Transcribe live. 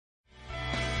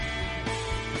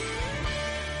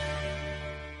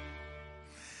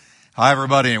Hi,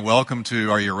 everybody, and welcome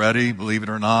to, are you ready, believe it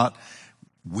or not,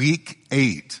 week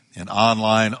 8 in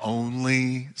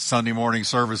online-only Sunday morning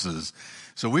services.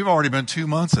 So we've already been 2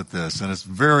 months at this, and it's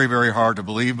very, very hard to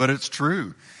believe, but it's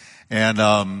true.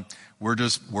 And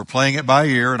we're playing it by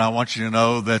ear, and I want you to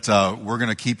know that we're going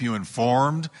to keep you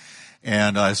informed.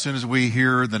 And as soon as we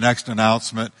hear the next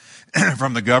announcement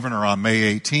from the governor on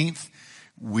May 18th,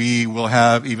 we will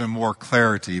have even more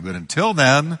clarity. But until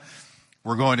then,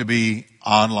 we're going to be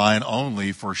online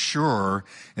only for sure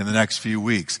in the next few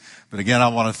weeks. But again, I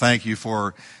want to thank you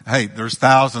there's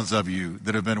thousands of you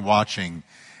that have been watching.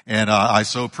 And I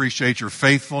so appreciate your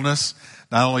faithfulness,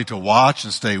 not only to watch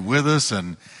and stay with us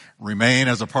and remain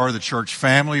as a part of the church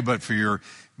family, but for your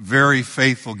very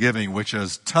faithful giving, which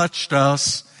has touched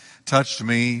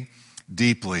me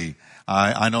deeply.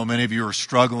 I know many of you are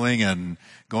struggling and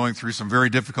going through some very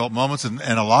difficult moments, and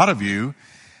a lot of you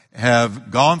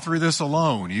have gone through this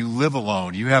alone. You live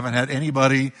alone. You haven't had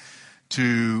anybody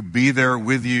to be there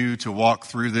with you to walk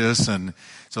through this. And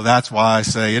so that's why I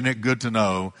say, isn't it good to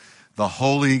know the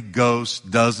Holy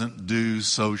Ghost doesn't do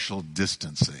social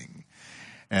distancing?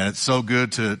 And it's so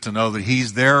good to know that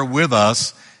He's there with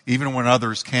us even when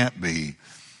others can't be.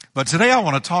 But today I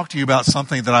want to talk to you about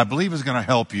something that I believe is going to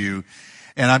help you.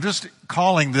 And I'm just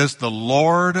calling this the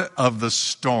Lord of the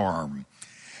Storm.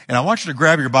 And I want you to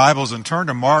grab your Bibles and turn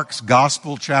to Mark's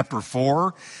Gospel, chapter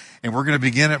 4, and we're going to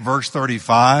begin at verse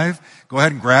 35. Go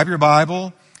ahead and grab your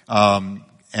Bible and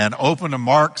open to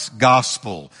Mark's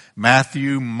Gospel,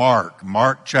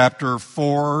 Mark chapter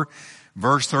 4,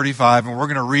 verse 35, and we're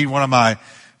going to read one of my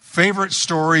favorite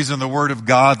stories in the Word of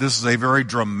God. This is a very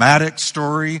dramatic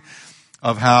story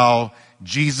of how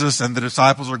Jesus and the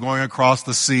disciples are going across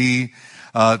the sea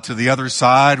to the other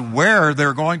side, where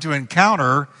they're going to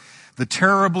encounter the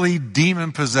terribly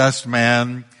demon-possessed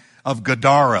man of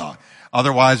Gadara,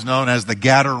 otherwise known as the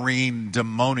Gadarene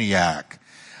demoniac.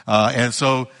 And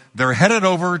so they're headed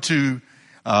over to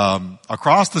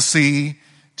across the sea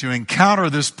to encounter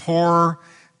this poor,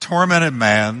 tormented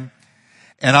man.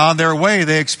 And on their way,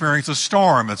 they experience a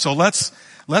storm. And so let's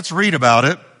read about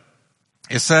it.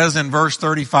 It says in verse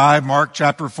 35, Mark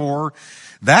chapter 4,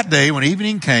 that day when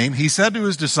evening came, he said to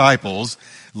his disciples,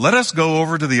 "Let us go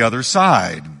over to the other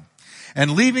side."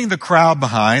 And leaving the crowd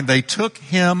behind, they took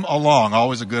him along.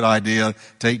 Always a good idea,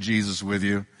 take Jesus with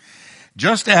you.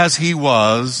 Just as he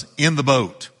was in the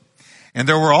boat. And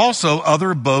there were also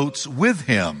other boats with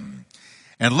him.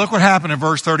 And look what happened in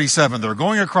verse 37. They're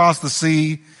going across the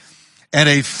sea, and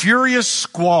a furious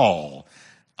squall,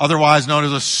 otherwise known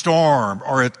as a storm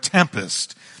or a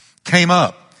tempest, came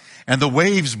up. And the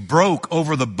waves broke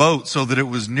over the boat so that it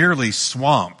was nearly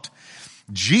swamped.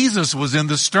 Jesus was in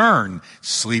the stern,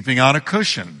 sleeping on a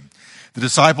cushion. The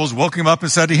disciples woke him up and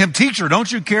said to him, "Teacher,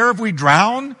 don't you care if we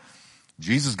drown?"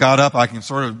 Jesus got up. I can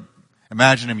sort of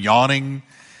imagine him yawning.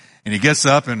 And he gets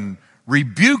up and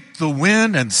rebuked the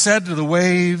wind and said to the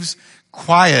waves,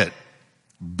 "Quiet,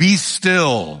 be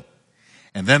still."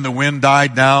 And then the wind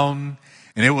died down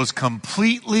and it was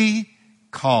completely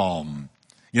calm.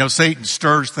 You know, Satan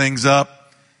stirs things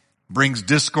up, brings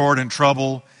discord and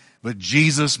trouble, but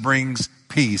Jesus brings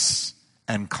peace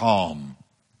and calm.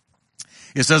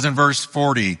 It says in verse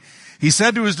 40, he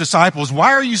said to his disciples,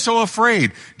 "Why are you so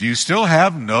afraid? Do you still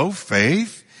have no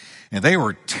faith?" And they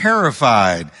were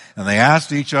terrified, and they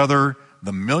asked each other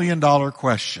the million-dollar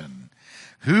question,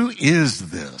 "Who is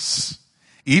this?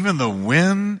 Even the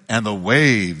wind and the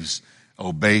waves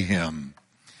obey him."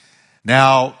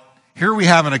 Now, here we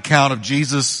have an account of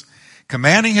Jesus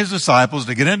commanding his disciples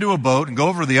to get into a boat and go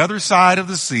over to the other side of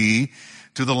the sea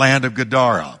to the land of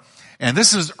Gadara. And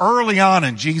this is early on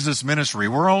in Jesus' ministry.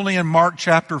 We're only in Mark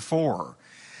chapter 4.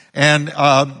 And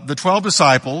the 12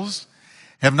 disciples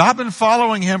have not been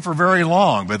following him for very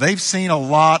long, but they've seen a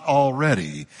lot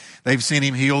already. They've seen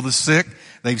him heal the sick.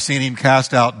 They've seen him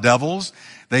cast out devils.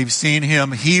 They've seen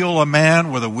him heal a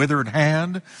man with a withered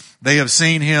hand. They have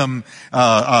seen him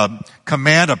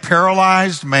command a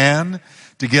paralyzed man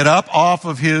to get up off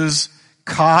of his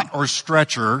cot or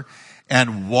stretcher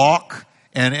and walk.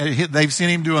 And they've seen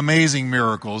him do amazing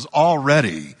miracles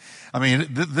already. I mean,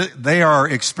 they are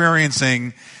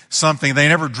experiencing something they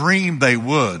never dreamed they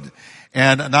would.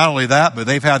 And not only that, but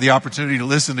they've had the opportunity to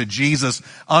listen to Jesus'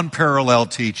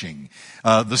 unparalleled teaching.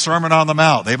 The Sermon on the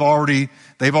Mount, they've already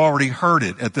heard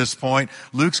it at this point.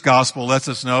 Luke's gospel lets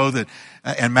us know that,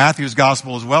 and Matthew's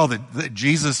gospel as well, that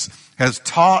Jesus has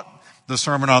taught the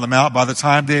Sermon on the Mount by the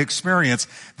time they experience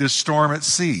this storm at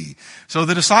sea. So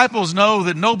the disciples know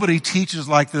that nobody teaches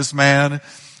like this man,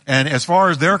 And as far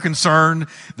as they're concerned,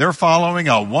 they're following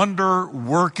a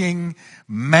wonder-working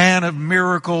man of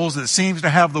miracles that seems to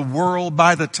have the world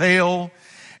by the tail.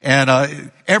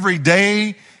 And every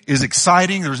day is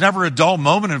exciting. There's never a dull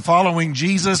moment in following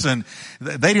Jesus, and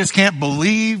they just can't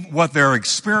believe what they're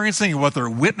experiencing and what they're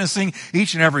witnessing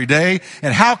each and every day.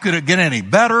 And how could it get any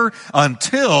better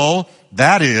until,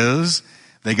 that is,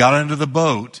 they got into the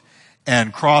boat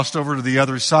and crossed over to the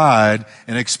other side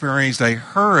and experienced a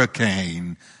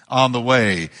hurricane on the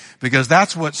way. Because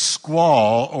that's what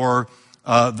squall, or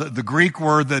the Greek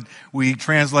word that we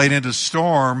translate into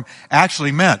storm,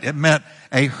 actually meant. It meant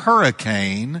a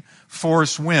hurricane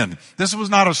force wind. This was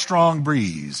not a strong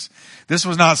breeze. This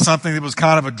was not something that was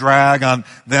kind of a drag on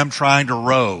them trying to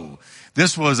row.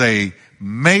 This was a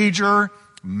major,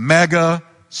 mega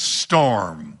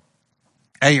storm.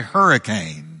 A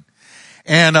hurricane.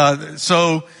 And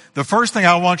so the first thing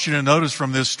I want you to notice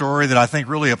from this story that I think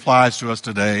really applies to us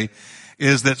today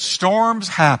is that storms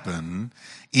happen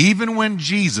even when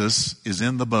Jesus is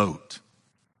in the boat.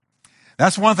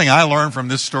 That's one thing I learned from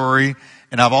this story,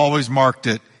 and I've always marked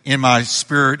it in my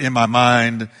spirit, in my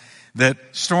mind, that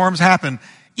storms happen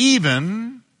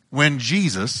even when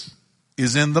Jesus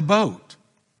is in the boat.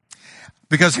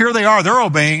 Because here they are, they're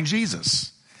obeying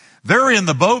Jesus. They're in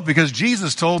the boat because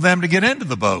Jesus told them to get into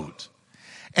the boat.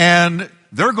 And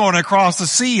they're going across the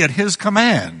sea at his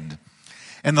command.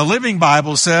 And the Living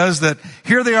Bible says that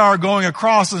here they are going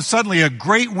across, and suddenly a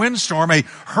great windstorm, a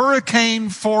hurricane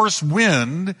force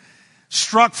wind,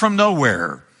 struck from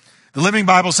nowhere. The Living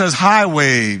Bible says high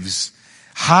waves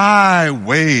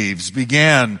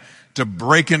began to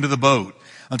break into the boat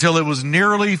until it was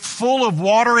nearly full of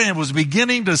water and it was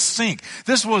beginning to sink.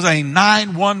 This was a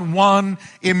 911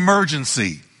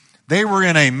 emergency. They were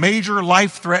in a major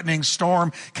life-threatening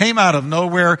storm, came out of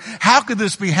nowhere. How could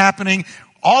this be happening?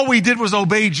 All we did was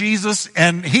obey Jesus,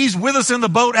 and he's with us in the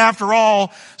boat after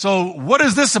all. So what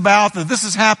is this about that this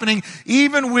is happening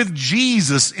even with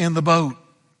Jesus in the boat?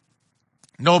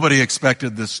 Nobody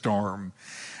expected this storm.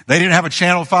 They didn't have a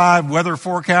Channel 5 weather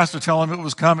forecast to tell them it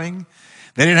was coming.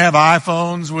 They didn't have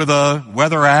iPhones with a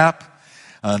weather app.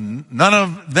 None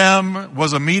of them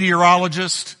was a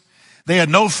meteorologist. They had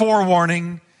no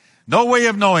forewarning, no way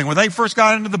of knowing. When they first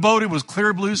got into the boat, it was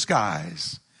clear blue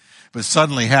skies. But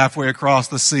suddenly, halfway across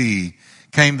the sea,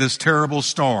 came this terrible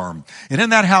storm. And isn't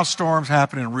that how storms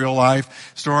happen in real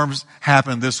life? Storms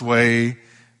happen this way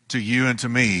to you and to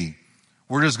me.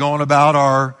 We're just going about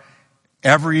our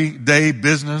everyday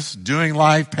business, doing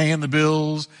life, paying the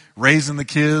bills, raising the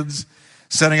kids,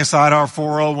 setting aside our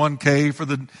 401k for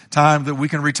the time that we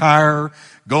can retire,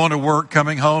 going to work,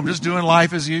 coming home, just doing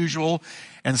life as usual.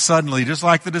 And suddenly, just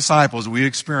like the disciples, we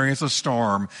experience a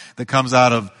storm that comes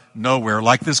out of nowhere,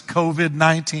 like this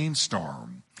COVID-19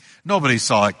 storm. Nobody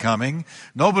saw it coming.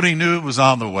 Nobody knew it was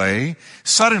on the way.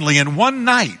 Suddenly, in one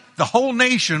night, the whole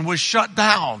nation was shut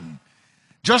down.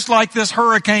 Just like this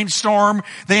hurricane storm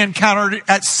they encountered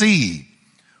at sea.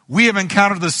 We have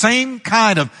encountered the same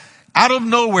kind of out of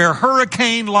nowhere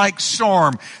hurricane-like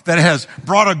storm that has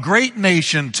brought a great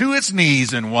nation to its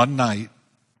knees in one night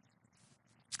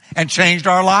and changed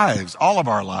our lives, all of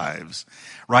our lives.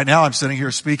 Right now I'm sitting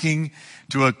here speaking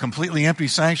to a completely empty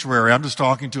sanctuary. I'm just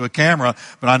talking to a camera,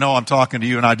 but I know I'm talking to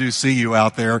you, and I do see you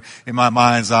out there in my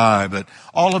mind's eye. But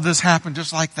all of this happened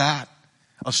just like that.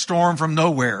 A storm from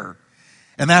nowhere.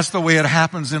 And that's the way it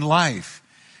happens in life.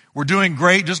 We're doing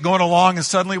great, just going along, and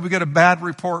suddenly we get a bad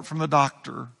report from the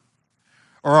doctor.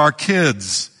 Or our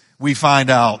kids, we find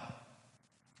out,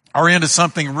 are into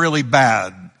something really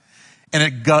bad, and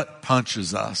it gut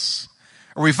punches us.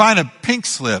 Or we find a pink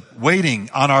slip waiting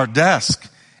on our desk,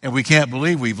 and we can't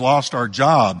believe we've lost our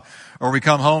job. Or we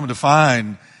come home to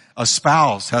find a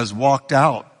spouse has walked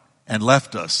out and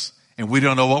left us, and we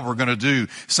don't know what we're going to do.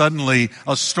 Suddenly,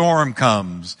 a storm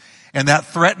comes, and that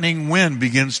threatening wind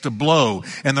begins to blow,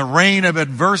 and the rain of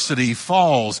adversity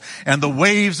falls, and the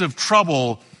waves of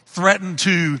trouble threaten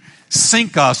to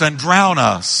sink us and drown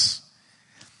us.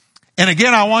 And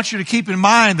again, I want you to keep in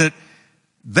mind that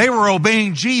they were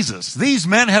obeying Jesus. These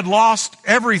men had lost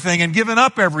everything and given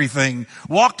up everything,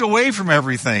 walked away from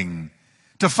everything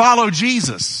to follow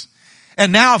Jesus.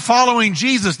 And now, following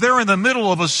Jesus, they're in the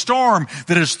middle of a storm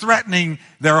that is threatening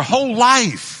their whole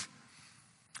life.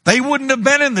 They wouldn't have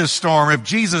been in this storm if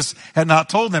Jesus had not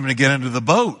told them to get into the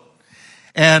boat.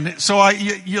 And so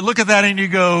you look at that and you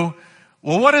go,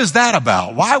 well, what is that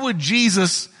about? Why would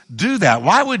Jesus do that?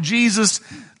 Why would Jesus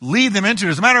lead them into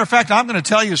it? As a matter of fact, I'm going to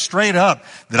tell you straight up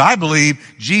that I believe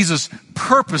Jesus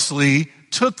purposely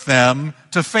took them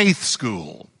to faith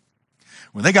school.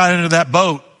 When they got into that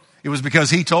boat, it was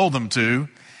because he told them to.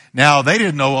 Now, they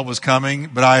didn't know what was coming,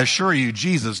 but I assure you,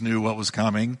 Jesus knew what was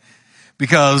coming,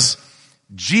 because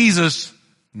Jesus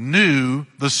knew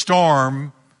the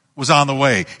storm was on the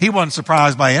way. He wasn't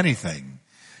surprised by anything.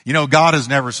 You know, God is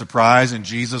never surprised, and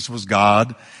Jesus was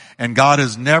God, and God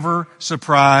is never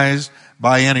surprised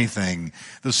by anything.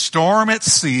 The storm at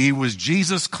sea was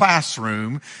Jesus'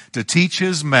 classroom to teach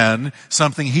his men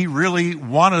something he really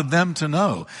wanted them to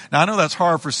know. Now, I know that's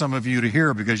hard for some of you to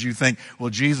hear, because you think,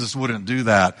 well, Jesus wouldn't do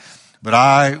that. But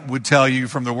I would tell you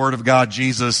from the Word of God,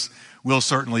 Jesus will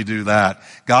certainly do that.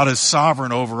 God is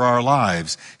sovereign over our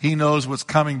lives. He knows what's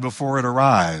coming before it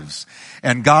arrives.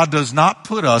 And God does not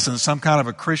put us in some kind of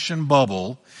a Christian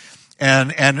bubble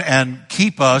and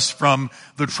keep us from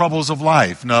the troubles of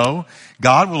life. No,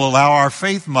 God will allow our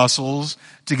faith muscles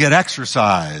to get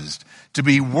exercised, to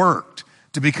be worked,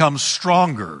 to become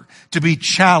stronger, to be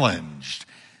challenged.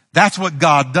 That's what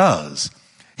God does.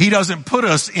 He doesn't put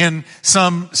us in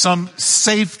some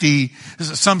safety,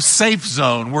 some safe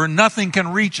zone where nothing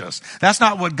can reach us. That's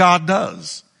not what God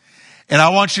does. And I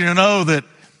want you to know that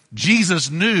Jesus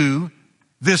knew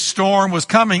this storm was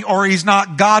coming, or he's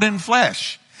not God in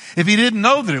flesh. If he didn't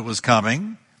know that it was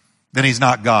coming, then he's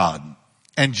not God.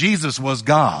 And Jesus was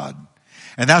God.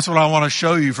 And that's what I want to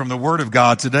show you from the Word of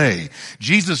God today.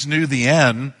 Jesus knew the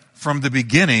end from the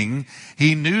beginning.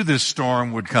 He knew this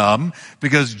storm would come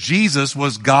because Jesus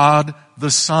was God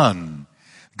the Son.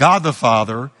 God the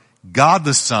Father, God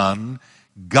the Son,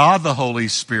 God the Holy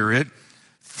Spirit,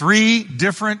 three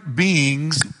different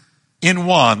beings in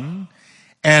one.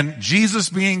 And Jesus,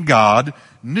 being God,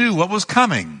 knew what was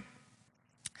coming.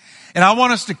 And I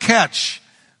want us to catch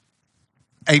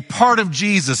a part of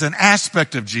Jesus, an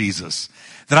aspect of Jesus,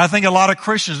 that I think a lot of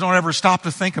Christians don't ever stop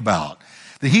to think about.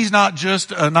 That he's not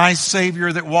just a nice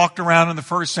Savior that walked around in the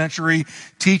first century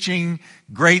teaching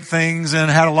great things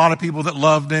and had a lot of people that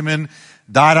loved him and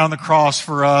died on the cross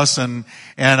for us and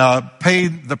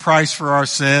paid the price for our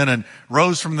sin and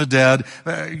rose from the dead.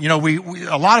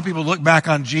 A lot of people look back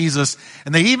on Jesus,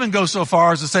 and they even go so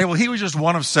far as to say, well, he was just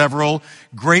one of several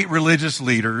great religious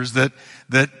leaders that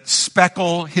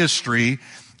speckle history,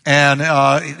 and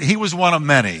he was one of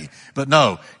many. But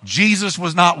no, Jesus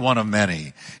was not one of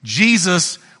many.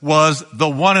 Jesus was the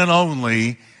one and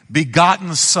only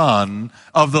begotten Son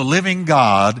of the living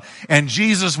God, and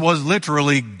Jesus was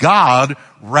literally God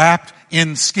wrapped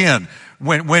in skin.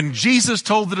 When Jesus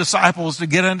told the disciples to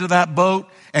get into that boat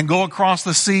and go across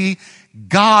the sea,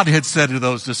 God had said to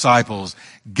those disciples,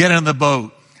 get in the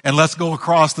boat and let's go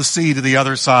across the sea to the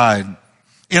other side.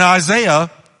 In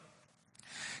Isaiah,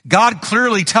 God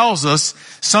clearly tells us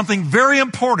something very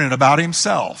important about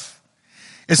himself.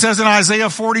 It says in Isaiah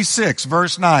 46,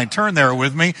 verse 9, turn there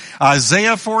with me,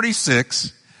 Isaiah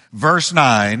 46, verse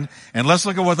 9, and let's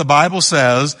look at what the Bible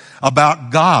says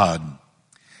about God.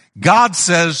 God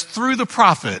says through the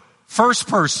prophet, first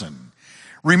person,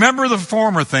 remember the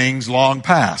former things long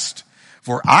past,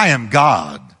 for I am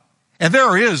God, and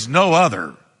there is no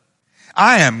other.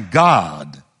 I am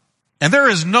God, and there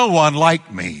is no one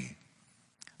like me.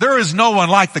 There is no one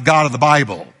like the God of the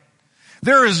Bible.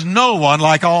 There is no one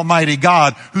like Almighty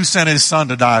God who sent his Son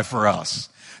to die for us.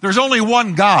 There's only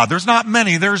one God. There's not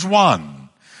many. There's one.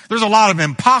 There's a lot of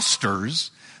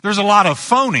imposters. There's a lot of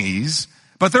phonies,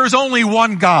 but there's only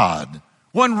one God,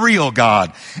 one real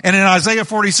God. And in Isaiah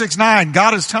 46:9,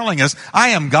 God is telling us, I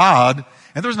am God,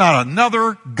 and there's not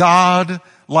another God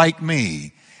like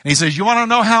me. And he says, you want to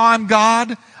know how I'm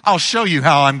God? I'll show you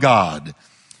how I'm God.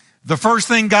 The first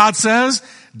thing God says,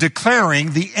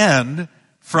 declaring the end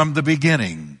from the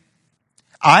beginning.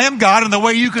 I am God, and the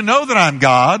way you can know that I'm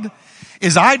God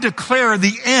is I declare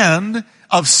the end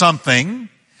of something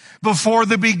before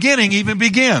the beginning even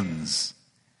begins.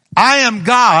 I am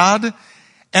God,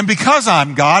 and because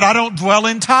I'm God, I don't dwell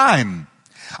in time.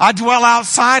 I dwell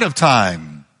outside of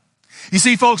time. You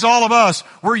see, folks, all of us,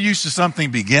 we're used to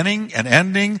something beginning and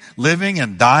ending, living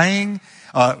and dying.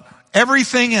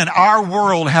 Everything in our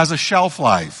world has a shelf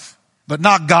life, but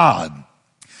not God.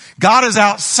 God is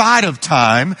outside of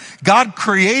time. God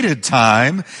created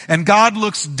time, and God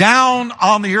looks down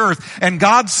on the earth, and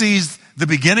God sees the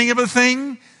beginning of a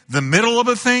thing, the middle of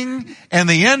a thing, and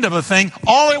the end of a thing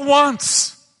all at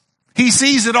once. He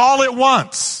sees it all at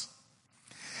once.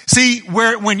 See,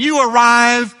 when you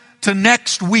arrive to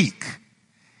next week,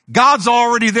 God's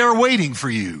already there waiting for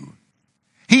you.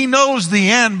 He knows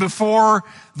the end before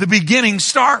the beginning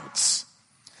starts.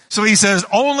 So he says,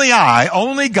 only I,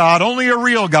 only God, only a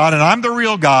real God, and I'm the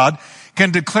real God,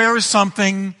 can declare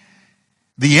something,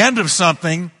 the end of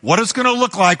something, what it's going to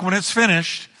look like when it's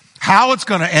finished, how it's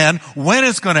going to end, when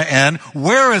it's going to end,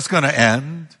 where it's going to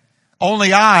end.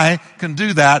 Only I can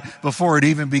do that before it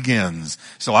even begins.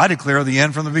 So I declare the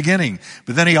end from the beginning.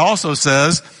 But then he also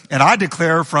says, and I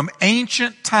declare from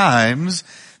ancient times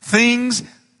things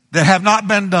that have not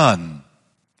been done.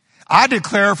 I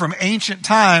declare from ancient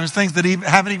times things that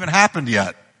haven't even happened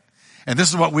yet. And this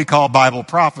is what we call Bible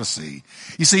prophecy.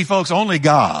 You see, folks, only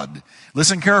God,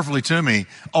 listen carefully to me,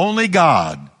 only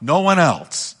God, no one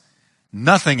else,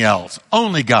 nothing else,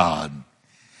 only God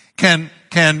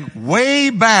can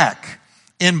way back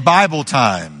in Bible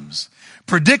times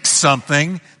predict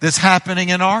something that's happening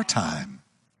in our time.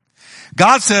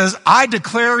 God says, I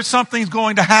declare something's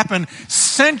going to happen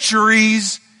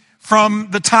centuries from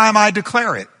the time I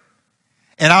declare it.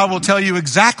 And I will tell you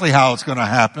exactly how it's going to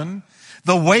happen,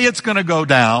 the way it's going to go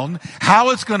down, how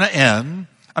it's going to end.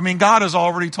 I mean, God has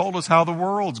already told us how the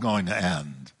world's going to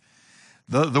end.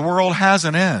 The world has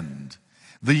an end.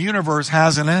 The universe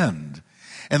has an end.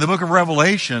 In the book of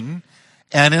Revelation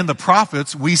and in the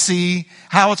prophets, we see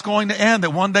how it's going to end,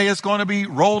 that one day it's going to be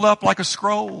rolled up like a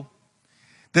scroll,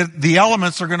 that the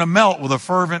elements are going to melt with a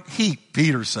fervent heat,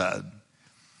 Peter said.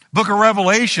 Book of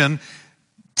Revelation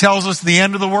tells us the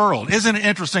end of the world. Isn't it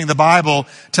interesting? The Bible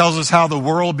tells us how the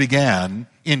world began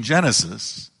in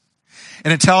Genesis,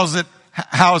 and it tells it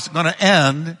how it's going to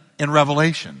end in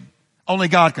Revelation. Only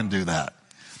God can do that.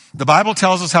 The Bible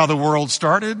tells us how the world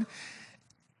started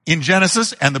in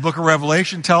Genesis, and the book of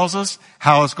Revelation tells us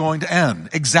how it's going to end,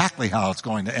 exactly how it's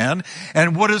going to end,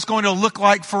 and what it's going to look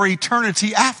like for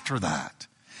eternity after that.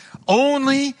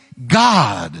 Only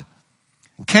God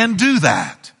can do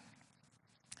that.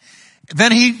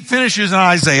 Then he finishes in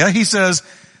Isaiah. He says,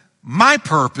 my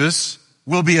purpose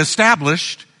will be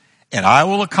established, and I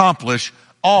will accomplish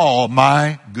all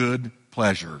my good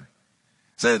pleasure.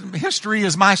 So history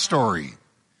is my story.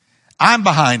 I'm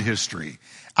behind history.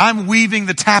 I'm weaving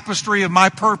the tapestry of my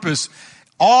purpose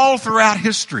all throughout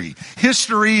history.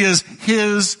 History is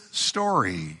his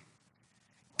story.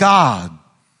 God,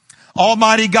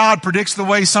 Almighty God, predicts the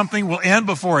way something will end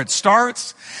before it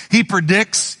starts. He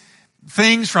predicts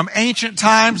things from ancient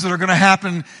times that are going to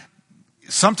happen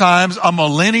sometimes a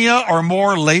millennia or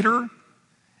more later.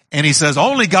 And he says,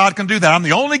 only God can do that. I'm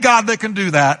the only God that can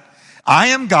do that. I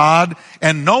am God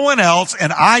and no one else,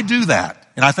 and I do that.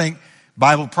 And I think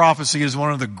Bible prophecy is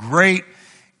one of the great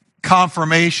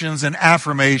confirmations and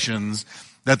affirmations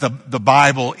that the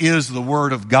Bible is the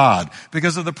Word of God,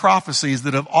 because of the prophecies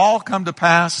that have all come to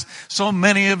pass. So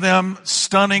many of them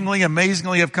stunningly,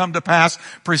 amazingly have come to pass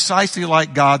precisely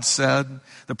like God said.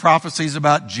 The prophecies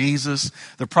about Jesus,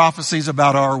 the prophecies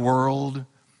about our world,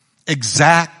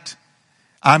 exact,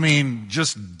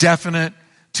 just definite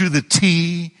to the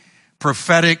T,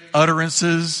 prophetic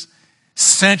utterances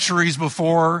centuries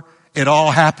before it all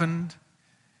happened.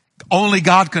 Only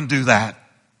God can do that.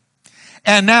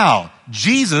 And now,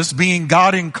 Jesus, being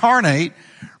God incarnate,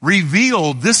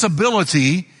 revealed this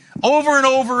ability over and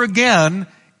over again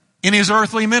in his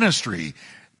earthly ministry.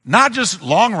 Not just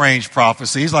long-range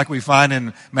prophecies like we find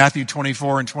in Matthew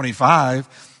 24 and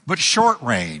 25, but short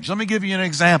range. Let me give you an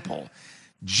example.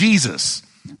 Jesus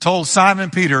told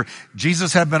Simon Peter,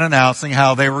 Jesus had been announcing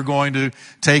how they were going to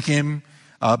take him,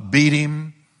 beat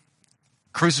him,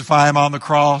 crucify him on the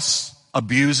cross,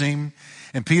 abuse him.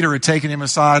 And Peter had taken him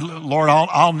aside. Lord,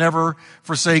 I'll never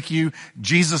forsake you.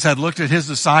 Jesus had looked at his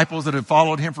disciples that had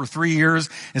followed him for 3 years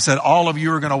and said, all of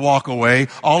you are going to walk away.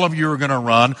 All of you are going to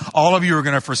run. All of you are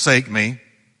going to forsake me.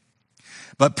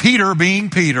 But Peter, being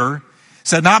Peter,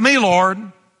 said, not me, Lord.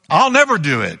 I'll never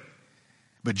do it.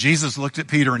 But Jesus looked at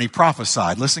Peter and he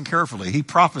prophesied. Listen carefully. He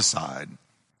prophesied.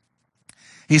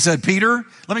 He said, Peter,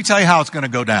 let me tell you how it's going to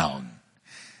go down.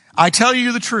 I tell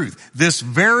you the truth, this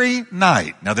very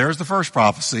night, now there's the first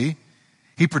prophecy.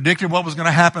 He predicted what was going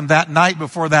to happen that night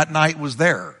before that night was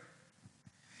there.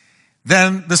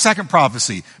 Then the second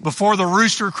prophecy, before the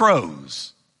rooster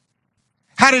crows.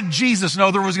 How did Jesus know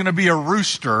there was going to be a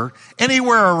rooster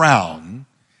anywhere around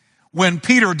when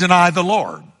Peter denied the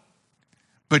Lord?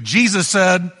 But Jesus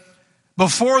said,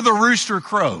 before the rooster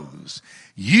crows,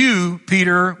 you,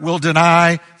 Peter, will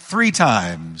deny 3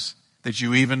 times that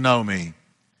you even know me.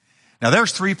 Now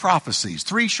there's 3 prophecies,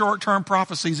 3 short-term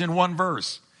prophecies in one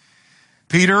verse.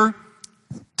 Peter,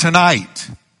 tonight,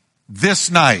 this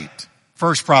night,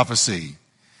 first prophecy.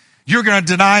 You're going to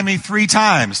deny me 3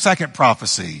 times, second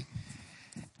prophecy.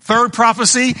 Third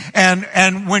prophecy,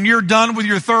 and when you're done with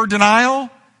your third denial,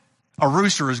 a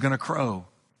rooster is going to crow.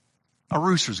 A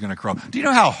rooster is going to crow. Do you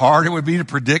know how hard it would be to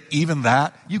predict even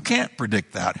that? You can't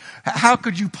predict that. How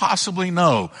could you possibly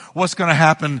know what's going to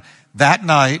happen that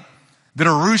night? That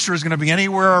a rooster is going to be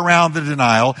anywhere around the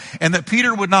denial, and that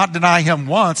Peter would not deny him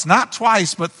once, not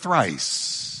twice, but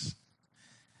thrice.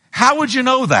 How would you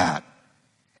know that?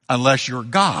 Unless you're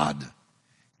God.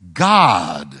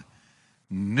 God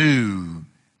knew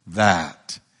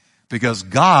that. Because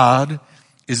God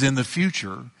is in the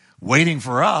future waiting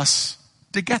for us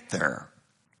to get there.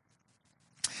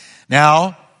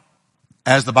 Now,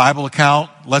 as the Bible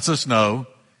account lets us know,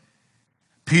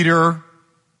 Peter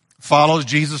follows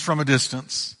Jesus from a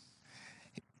distance.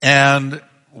 And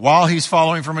while he's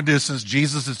following from a distance,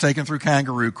 Jesus is taken through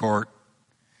kangaroo court.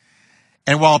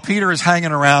 And while Peter is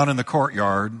hanging around in the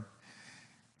courtyard,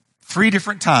 3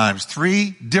 different times,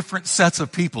 3 different sets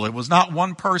of people. It was not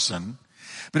one person,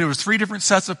 but it was 3 different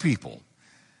sets of people.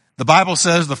 The Bible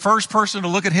says the first person to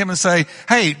look at him and say,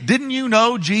 hey, didn't you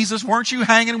know Jesus? Weren't you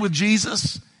hanging with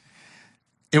Jesus?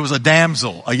 It was a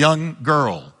damsel, a young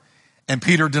girl. And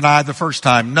Peter denied the first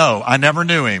time, no, I never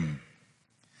knew him.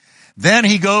 Then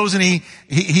he goes and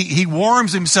he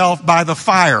warms himself by the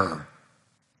fire.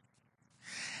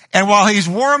 And while he's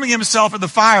warming himself at the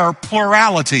fire,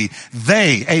 plurality,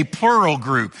 they, a plural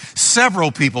group,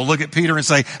 several people look at Peter and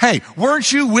say, hey,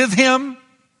 weren't you with him?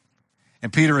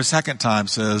 And Peter a second time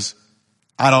says,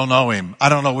 I don't know him. I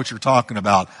don't know what you're talking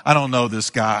about. I don't know this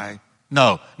guy.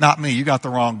 No, not me. You got the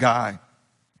wrong guy.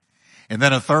 And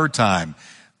then a third time,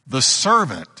 the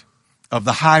servant of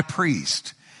the high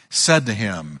priest said to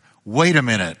him, wait a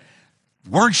minute,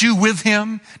 weren't you with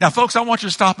him? Now, folks, I want you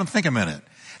to stop and think a minute.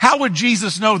 How would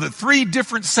Jesus know that 3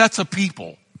 different sets of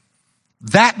people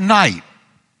that night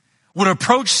would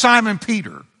approach Simon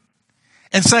Peter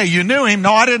and say, you knew him?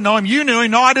 No, I didn't know him. You knew him?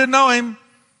 No, I didn't know him.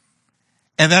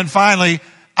 And then finally,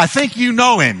 I think you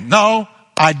know him. No,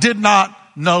 I did not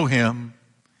know him.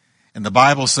 And the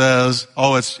Bible says,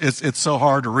 it's so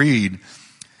hard to read.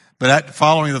 But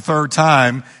following the third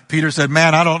time, Peter said,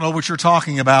 man, I don't know what you're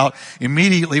talking about.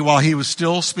 Immediately while he was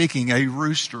still speaking, a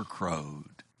rooster crowed.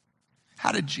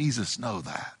 How did Jesus know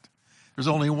that? There's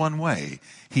only one way.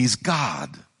 He's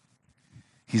God.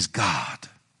 He's God.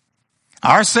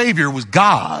 Our Savior was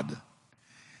God.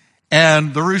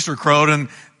 And the rooster crowed, and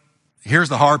here's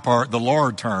the hard part. The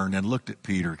Lord turned and looked at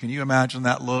Peter. Can you imagine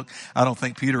that look? I don't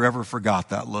think Peter ever forgot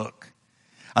that look.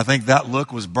 I think that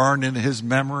look was burned into his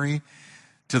memory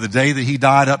to the day that he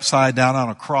died upside down on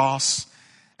a cross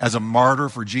as a martyr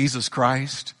for Jesus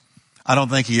Christ. I don't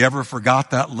think he ever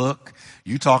forgot that look.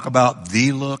 You talk about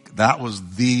the look, that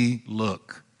was the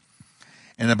look.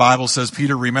 And the Bible says,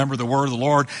 Peter remembered the word of the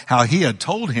Lord, how he had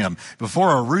told him,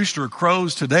 before a rooster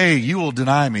crows today, you will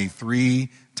deny me 3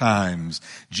 times.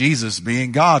 Jesus,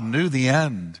 being God, knew the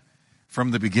end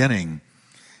from the beginning.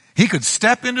 He could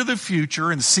step into the future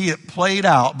and see it played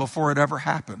out before it ever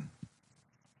happened.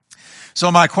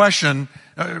 So my question,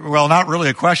 well, not really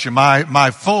a question,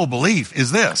 my full belief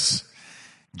is this.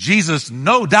 Jesus,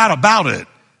 no doubt about it,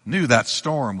 knew that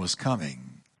storm was coming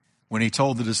when he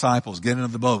told the disciples, get into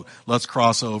the boat, let's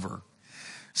cross over.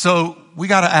 So we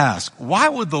got to ask, why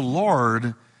would the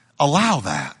Lord allow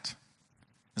that?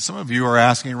 And some of you are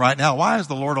asking right now, why has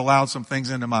the Lord allowed some things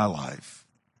into my life?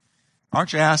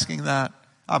 Aren't you asking that?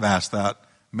 I've asked that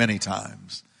many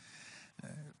times.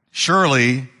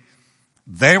 Surely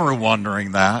they were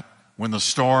wondering that when the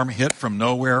storm hit from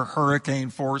nowhere, hurricane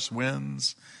force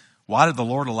winds. Why did the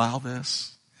Lord allow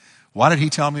this? Why did he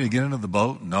tell me to get into the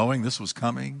boat knowing this was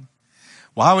coming?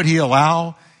 Why would he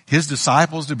allow his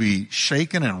disciples to be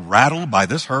shaken and rattled by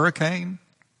this hurricane?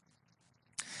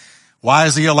 Why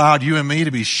has he allowed you and me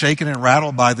to be shaken and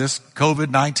rattled by this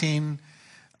COVID-19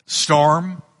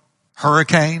 storm,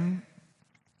 hurricane,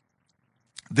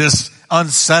 this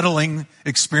unsettling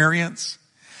experience?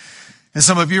 And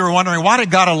some of you are wondering, why did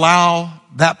God allow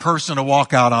that person to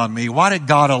walk out on me? Why did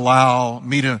God allow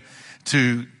me to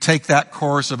take that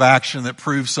course of action that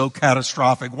proved so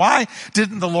catastrophic? Why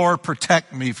didn't the Lord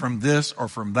protect me from this or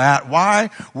from that? Why?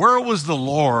 Where was the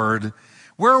Lord?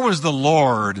 Where was the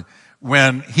Lord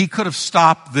when he could have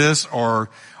stopped this or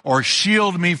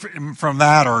shielded me from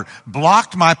that or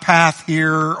blocked my path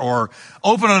here or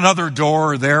opened another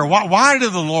door there? Why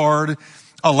did the Lord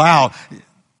allow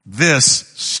this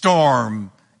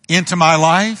storm into my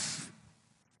life?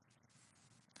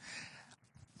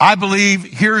 I believe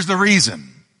here's the reason.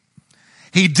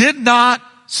 He did not,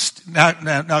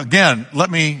 now again, let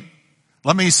me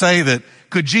say that,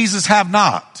 could Jesus have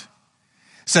not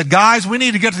said, guys, we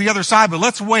need to get to the other side, but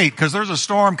let's wait because there's a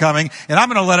storm coming and I'm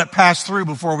going to let it pass through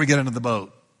before we get into the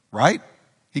boat, right?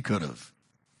 He could have.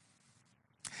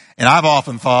 And I've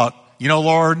often thought,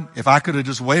 Lord, if I could have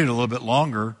just waited a little bit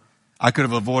longer, I could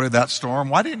have avoided that storm.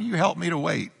 Why didn't you help me to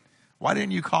wait? Why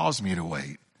didn't you cause me to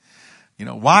wait?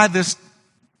 Why this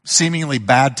seemingly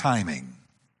bad timing?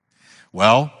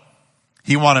 Well,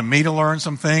 He wanted me to learn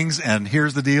some things, and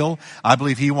here's the deal. I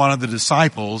believe he wanted the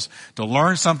disciples to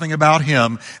learn something about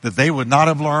him that they would not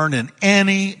have learned in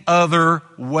any other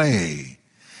way.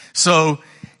 So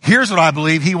here's what I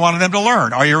believe he wanted them to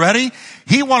learn. Are you ready?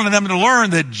 He wanted them to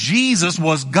learn that Jesus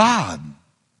was God.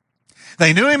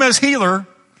 They knew him as healer.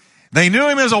 They knew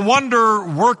him as a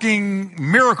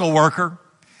wonder-working miracle worker.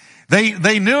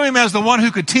 They knew him as the one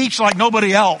who could teach like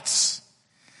nobody else.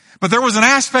 But there was an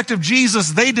aspect of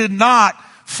Jesus they did not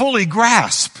fully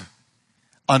grasp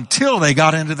until they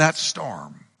got into that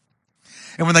storm.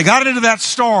 And when they got into that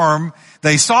storm,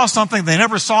 they saw something they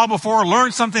never saw before,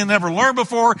 learned something they never learned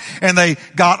before, and they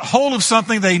got hold of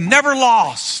something they never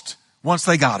lost once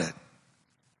they got it.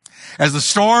 As the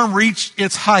storm reached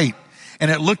its height, and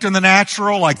it looked in the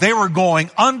natural like they were going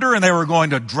under and they were going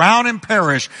to drown and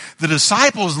perish, the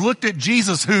disciples looked at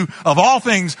Jesus, who, of all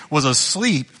things, was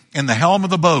asleep in the helm of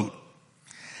the boat.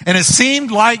 And it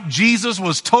seemed like Jesus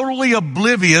was totally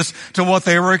oblivious to what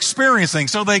they were experiencing.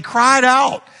 So they cried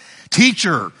out,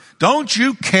 "Teacher, don't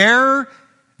you care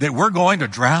that we're going to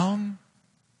drown?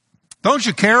 Don't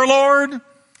you care, Lord?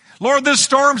 Lord, this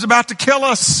storm's about to kill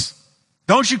us.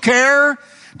 Don't you care?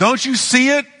 Don't you see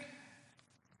it?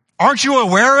 Aren't you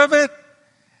aware of it?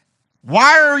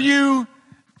 Why are you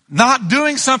not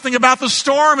doing something about the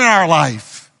storm in our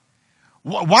life?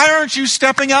 Why aren't you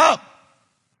stepping up?"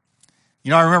 You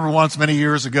know, I remember once many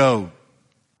years ago,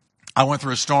 I went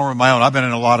through a storm of my own. I've been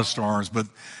in a lot of storms, but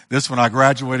this one, I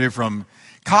graduated from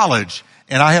college,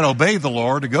 and I had obeyed the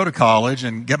Lord to go to college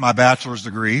and get my bachelor's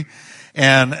degree.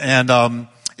 And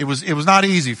it was not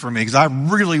easy for me because I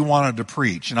really wanted to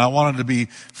preach and I wanted to be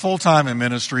full-time in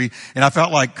ministry, and I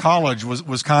felt like college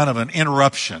was kind of an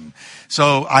interruption.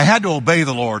 So I had to obey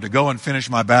the Lord to go and finish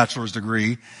my bachelor's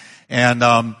degree.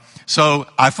 And so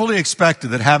I fully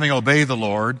expected that, having obeyed the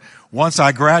Lord, once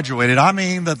I graduated,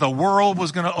 that the world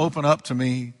was going to open up to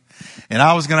me, and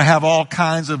I was going to have all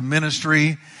kinds of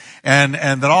ministry, and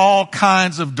that all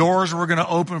kinds of doors were going to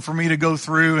open for me to go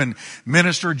through and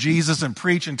minister Jesus and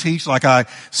preach and teach like I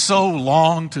so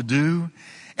longed to do.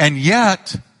 And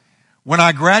yet, when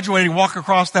I graduated and walked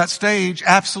across that stage,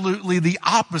 absolutely the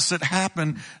opposite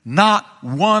happened. Not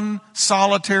one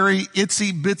solitary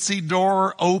itsy bitsy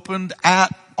door opened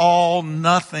at all,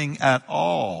 nothing at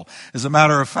all. As a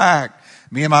matter of fact,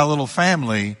 me and my little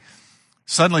family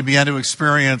suddenly began to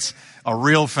experience a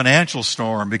real financial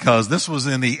storm, because this was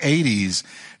in the 80s,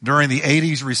 during the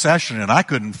 80s recession, and I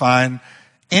couldn't find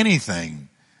anything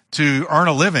to earn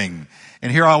a living.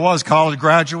 And here I was, college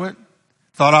graduate,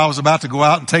 thought I was about to go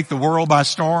out and take the world by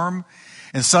storm,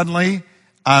 and suddenly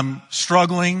I'm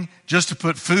struggling just to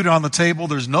put food on the table.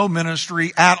 There's no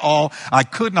ministry at all. I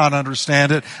could not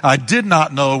understand it. I did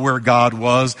not know where God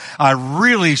was. I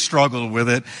really struggled with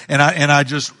it. And I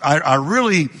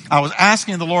was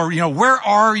asking the Lord, where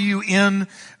are you in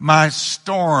my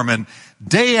storm? And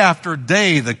day after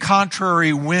day, the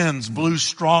contrary winds blew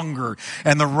stronger,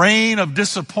 and the rain of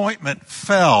disappointment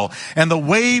fell, and the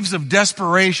waves of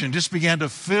desperation just began to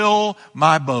fill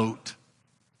my boat.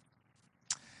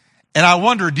 And I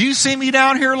wonder, do you see me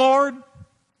down here, Lord?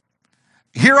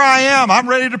 Here I am. I'm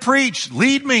ready to preach.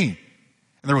 Lead me.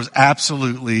 And there was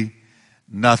absolutely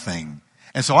nothing.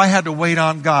 And so I had to wait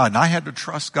on God, and I had to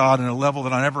trust God in a level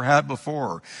that I never had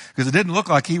before, because it didn't look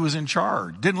like he was in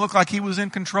charge. It didn't look like he was in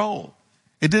control.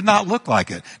 It did not look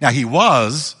like it. Now, he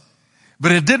was,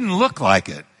 but it didn't look like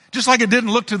it. Just like it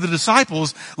didn't look to the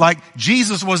disciples like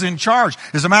Jesus was in charge.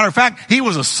 As a matter of fact, he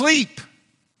was asleep.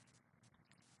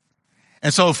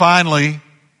 And so finally,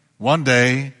 one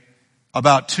day,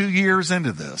 about 2 years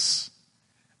into this,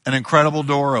 an incredible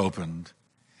door opened,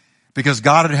 because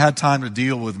God had had time to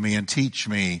deal with me and teach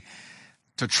me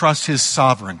to trust his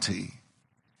sovereignty.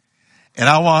 And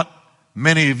I want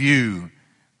many of you,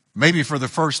 maybe for the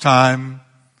first time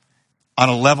on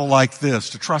a level like this,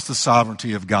 to trust the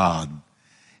sovereignty of God.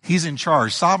 He's in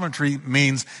charge. Sovereignty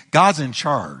means God's in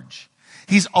charge.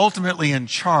 He's ultimately in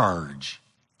charge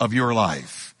of your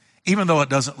life, even though it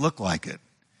doesn't look like it,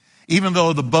 even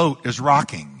though the boat is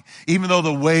rocking, even though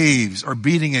the waves are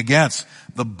beating against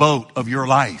the boat of your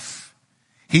life.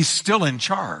 He's still in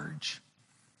charge.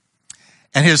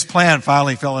 And his plan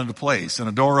finally fell into place, and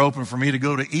a door opened for me to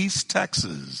go to East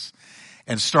Texas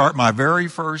and start my very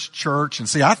first church. And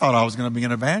see, I thought I was going to be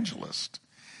an evangelist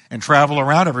and travel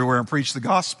around everywhere and preach the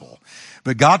gospel.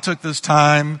 But God took this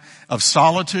time of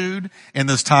solitude and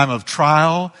this time of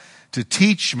trial to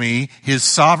teach me his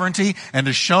sovereignty and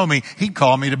to show me he'd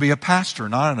call me to be a pastor,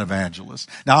 not an evangelist.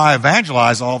 Now, I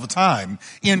evangelize all the time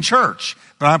in church,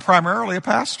 but I'm primarily a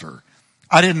pastor.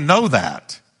 I didn't know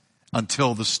that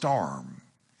until the storm.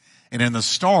 And in the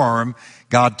storm,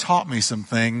 God taught me some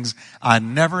things I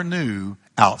never knew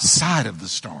outside of the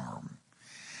storm.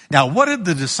 Now, what did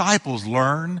the disciples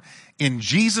learn in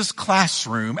Jesus'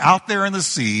 classroom out there in the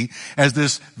sea as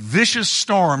this vicious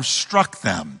storm struck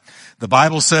them? The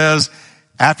Bible says,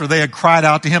 after they had cried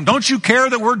out to him, "Don't you care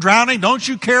that we're drowning? Don't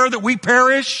you care that we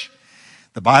perish?"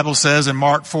 The Bible says in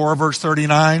Mark 4, verse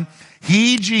 39,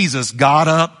 he, Jesus, got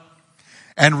up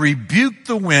and rebuked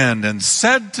the wind and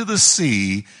said to the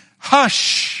sea,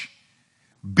 "Hush,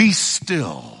 be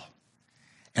still."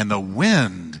 And the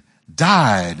wind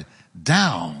died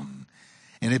down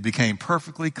and it became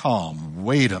perfectly calm.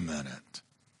 Wait a minute.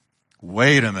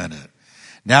 Wait a minute.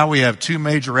 Now we have two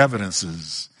major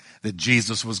evidences that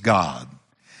Jesus was God.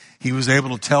 He was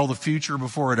able to tell the future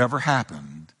before it ever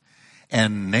happened,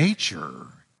 and nature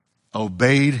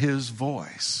obeyed his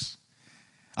voice.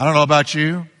 I don't know about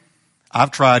you.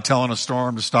 I've tried telling a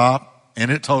storm to stop,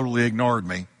 and it totally ignored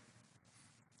me.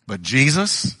 But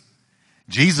Jesus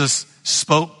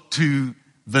spoke to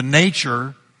the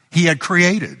nature he had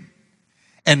created,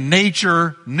 and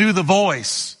nature knew the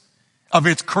voice of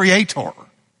its creator,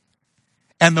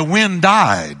 and the wind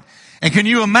died. And can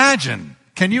you imagine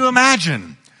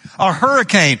a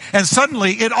hurricane, and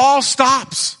suddenly it all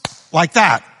stops like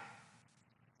that.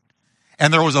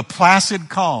 And there was a placid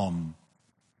calm,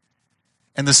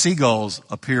 and the seagulls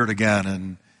appeared again,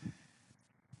 and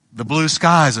the blue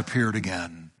skies appeared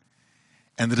again,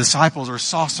 and the disciples are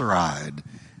saucer-eyed.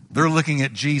 They're looking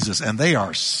at Jesus, and they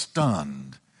are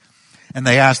stunned. And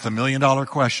they asked the $1 million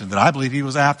question that I believe he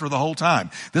was after the whole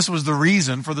time. This was the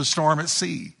reason for the storm at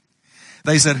sea.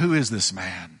 They said, "Who is this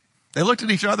man?" They looked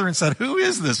at each other and said, "Who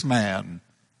is this man?"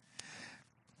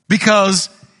 Because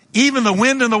even the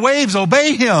wind and the waves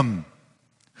obey him.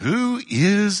 Who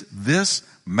is this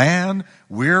man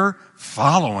we're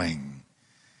following?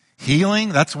 Healing,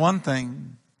 that's one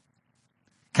thing.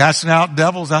 Casting out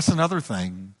devils, that's another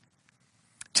thing.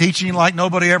 Teaching like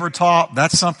nobody ever taught,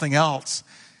 that's something else.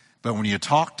 But when you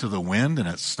talk to the wind and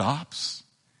it stops,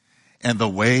 and the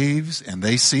waves and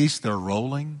they cease their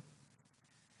rolling,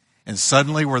 and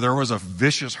suddenly where there was a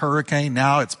vicious hurricane,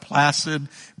 now it's placid,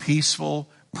 peaceful,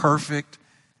 perfect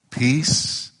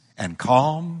peace and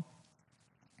calm.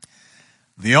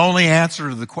 The only answer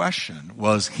to the question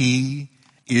was, he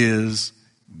is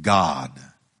God.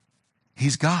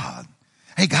 He's God.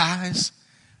 Hey guys,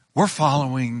 we're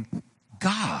following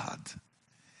God.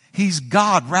 He's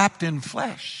God wrapped in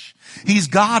flesh. He's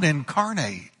God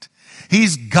incarnate.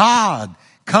 He's God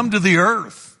come to the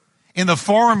earth in the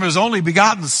form of his only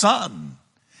begotten Son.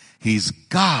 He's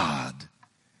God.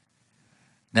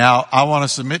 Now, I want to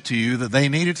submit to you that they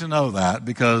needed to know that,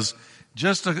 because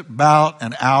just about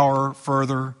an hour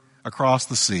further across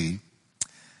the sea,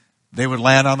 they would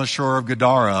land on the shore of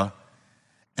Gadara,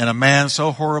 and a man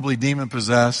so horribly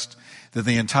demon-possessed that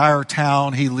the entire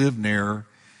town he lived near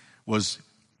was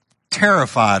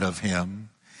terrified of him.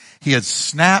 He had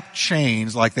snapped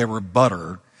chains like they were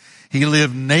butter. He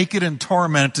lived naked and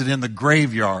tormented in the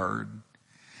graveyard.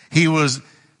 He was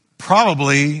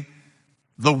probably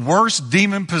the worst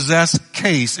demon-possessed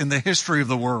case in the history of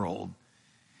the world.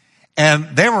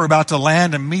 And they were about to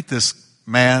land and meet this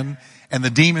man and the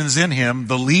demons in him,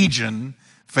 the legion,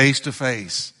 face to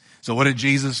face. So what did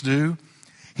Jesus do?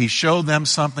 He showed them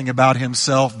something about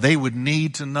himself they would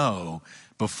need to know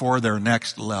before their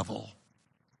next level.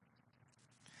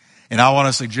 And I want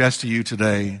to suggest to you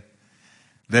today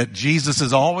that Jesus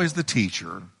is always the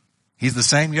teacher. He's the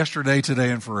same yesterday,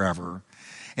 today, and forever.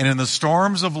 And in the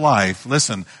storms of life,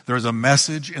 listen, there's a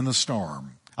message in the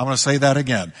storm. I'm going to say that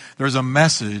again. There's a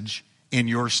message in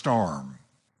your storm.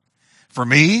 For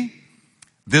me,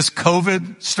 this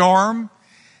COVID storm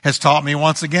has taught me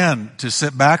once again to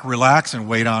sit back, relax, and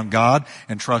wait on God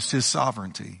and trust his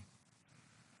sovereignty.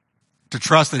 To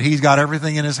trust that he's got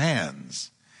everything in his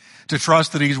hands. To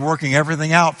trust that he's working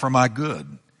everything out for my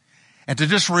good. And to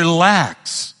just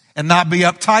relax and not be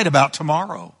uptight about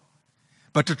tomorrow.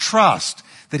 But to trust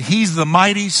that he's the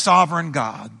mighty sovereign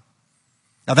God.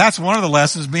 Now that's one of the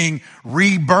lessons being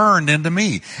reburned into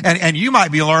me. And you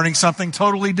might be learning something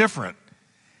totally different.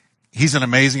 He's an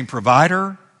amazing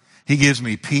provider. He gives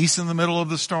me peace in the middle of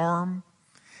the storm.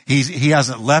 He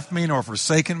hasn't left me nor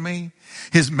forsaken me.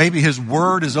 Maybe his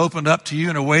word is opened up to you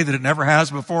in a way that it never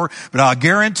has before. But I'll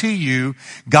guarantee you,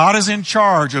 God is in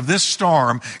charge of this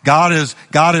storm. God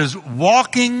is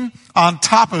walking on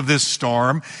top of this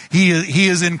storm. He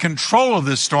is in control of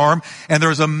this storm. And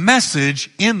there's a message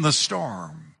in the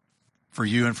storm for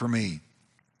you and for me.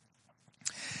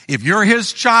 If you're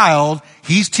his child,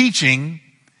 he's teaching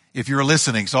if you're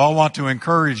listening. So I want to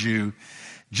encourage you,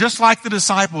 just like the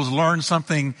disciples learned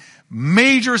something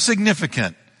major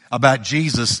significant about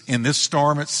Jesus in this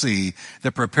storm at sea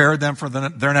that prepared them for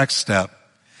their next step.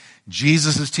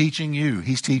 Jesus is teaching you.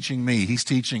 He's teaching me. He's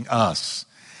teaching us.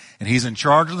 And He's in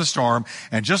charge of the storm.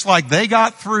 And just like they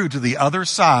got through to the other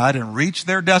side and reached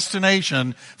their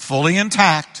destination fully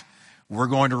intact, we're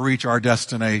going to reach our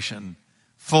destination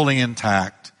fully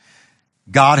intact.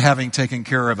 God having taken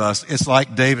care of us. It's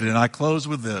like David, and I close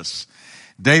with this.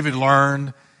 David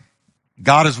learned,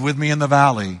 God is with me in the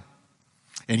valley.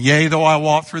 And yea, though I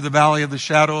walk through the valley of the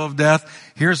shadow of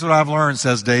death, here's what I've learned,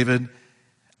 says David,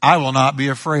 I will not be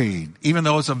afraid. Even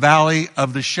though it's a valley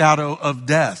of the shadow of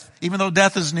death, even though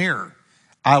death is near,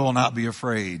 I will not be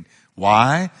afraid.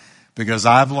 Why? Because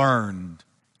I've learned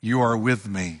you are with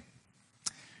me.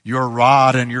 Your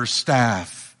rod and your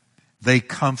staff, they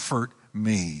comfort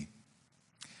me.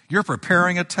 You're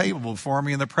preparing a table for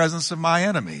me in the presence of my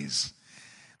enemies.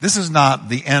 This is not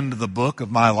the end of the book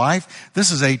of my life.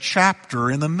 This is a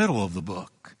chapter in the middle of the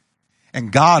book.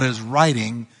 And God is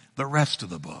writing the rest of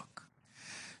the book.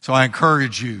 So I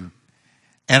encourage you,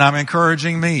 and I'm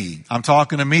encouraging me. I'm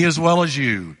talking to me as well as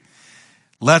you.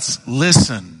 Let's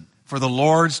listen for the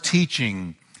Lord's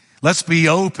teaching. Let's be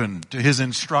open to His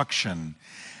instruction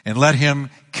and let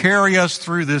Him carry us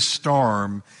through this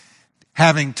storm,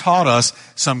 having taught us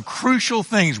some crucial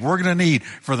things we're going to need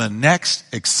for the next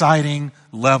exciting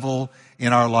level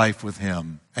in our life with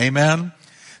Him. Amen?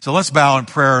 So let's bow in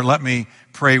prayer and let me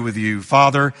pray with you.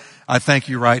 Father, I thank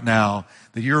you right now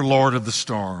that you're Lord of the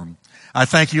storm. I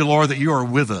thank you, Lord, that you are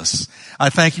with us. I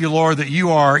thank you, Lord, that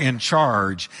you are in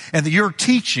charge and that you're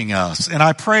teaching us. And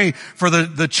I pray for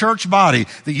the church body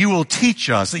that you will teach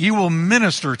us, that you will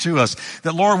minister to us,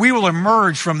 that, Lord, we will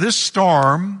emerge from this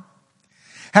storm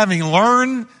having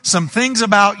learned some things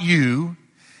about you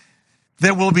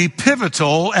that will be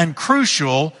pivotal and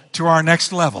crucial to our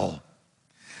next level.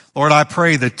 Lord, I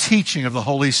pray the teaching of the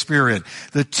Holy Spirit,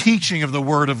 the teaching of the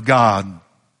Word of God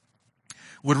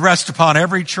would rest upon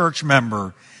every church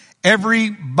member,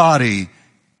 everybody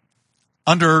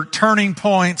under Turning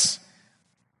Point's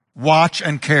watch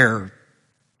and care.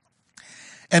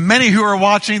 And many who are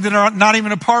watching that are not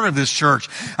even a part of this church,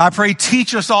 I pray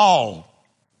teach us all.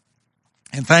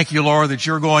 And thank you, Lord, that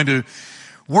you're going to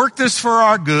work this for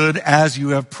our good as you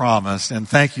have promised. And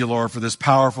thank you, Lord, for this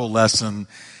powerful lesson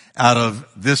out of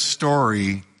this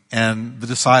story and the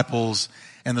disciples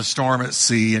and the storm at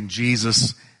sea and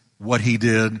Jesus, what He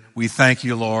did. We thank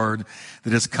you, Lord,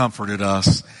 that it's comforted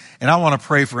us. And I want to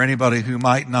pray for anybody who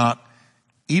might not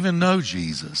even know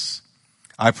Jesus.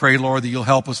 I pray, Lord, that you'll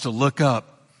help us to look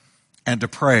up and to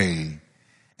pray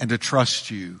and to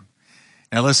trust you.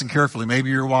 Now listen carefully. Maybe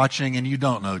you're watching and you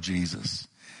don't know Jesus.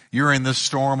 You're in this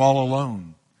storm all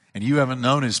alone and you haven't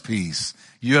known His peace.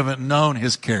 You haven't known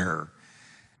His care.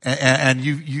 And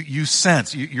you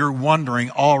sense, you're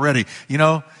wondering already, you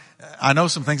know, I know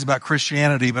some things about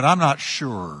Christianity, but I'm not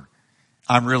sure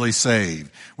I'm really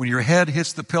saved. When your head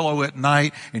hits the pillow at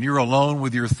night and you're alone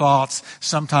with your thoughts,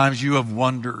 sometimes you have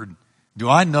wondered, do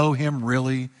I know Him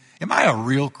really? Am I a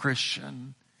real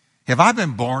Christian? Have I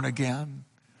been born again?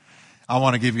 I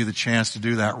want to give you the chance to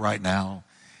do that right now.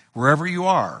 Wherever you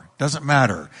are, doesn't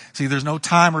matter. See, there's no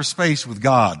time or space with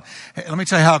God. Hey, let me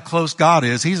tell you how close God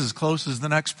is. He's as close as the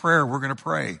next prayer we're going to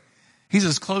pray. He's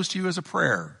as close to you as a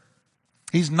prayer.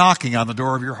 He's knocking on the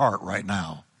door of your heart right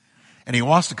now. And He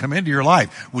wants to come into your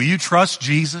life. Will you trust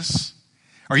Jesus?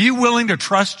 Are you willing to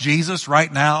trust Jesus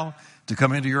right now to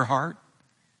come into your heart?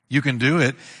 You can do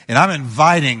it. And I'm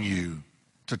inviting you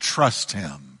to trust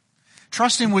Him.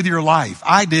 Trust Him with your life.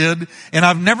 I did, and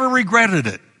I've never regretted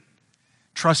it.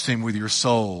 Trust Him with your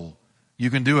soul. You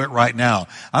can do it right now.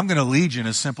 I'm going to lead you in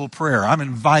a simple prayer. I'm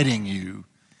inviting you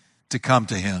to come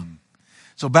to Him.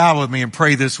 So bow with me and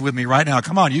pray this with me right now.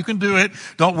 Come on, you can do it.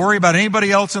 Don't worry about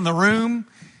anybody else in the room.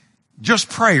 Just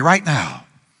pray right now.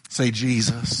 Say,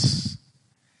 Jesus,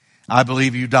 I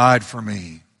believe you died for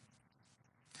me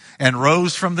and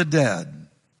rose from the dead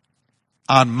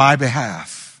on my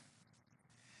behalf.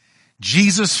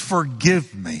 Jesus,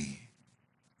 forgive me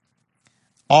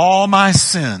all my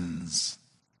sins.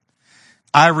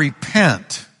 I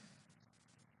repent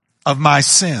of my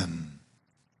sin.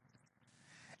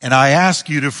 And I ask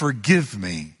you to forgive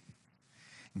me.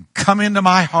 Come into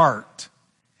my heart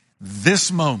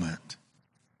this moment.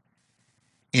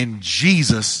 In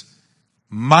Jesus'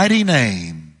 mighty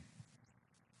name.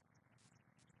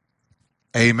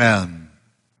 Amen.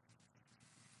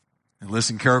 And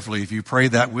listen carefully. If you pray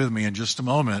that with me in just a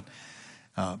moment,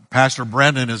 Pastor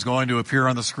Brendan is going to appear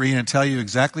on the screen and tell you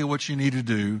exactly what you need to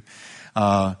do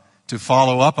to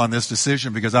follow up on this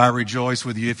decision, because I rejoice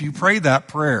with you. If you pray that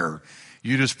prayer,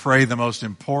 you just pray the most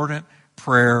important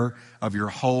prayer of your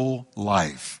whole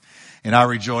life. And I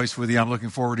rejoice with you. I'm looking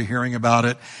forward to hearing about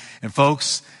it. And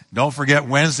folks, don't forget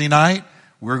Wednesday night,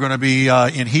 we're going to be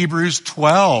in Hebrews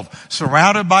 12,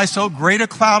 surrounded by so great a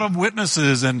cloud of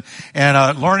witnesses and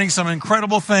learning some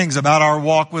incredible things about our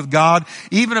walk with God,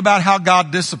 even about how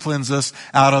God disciplines us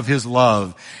out of His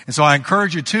love. And so I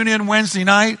encourage you, tune in Wednesday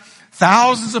night.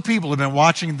 Thousands of people have been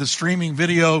watching the streaming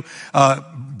video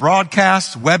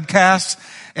broadcasts, webcasts,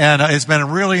 and it's been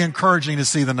really encouraging to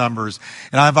see the numbers.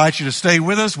 And I invite you to stay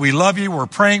with us. We love you. We're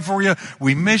praying for you.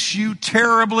 We miss you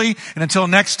terribly. And until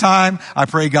next time, I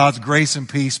pray God's grace and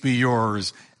peace be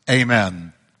yours.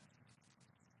 Amen.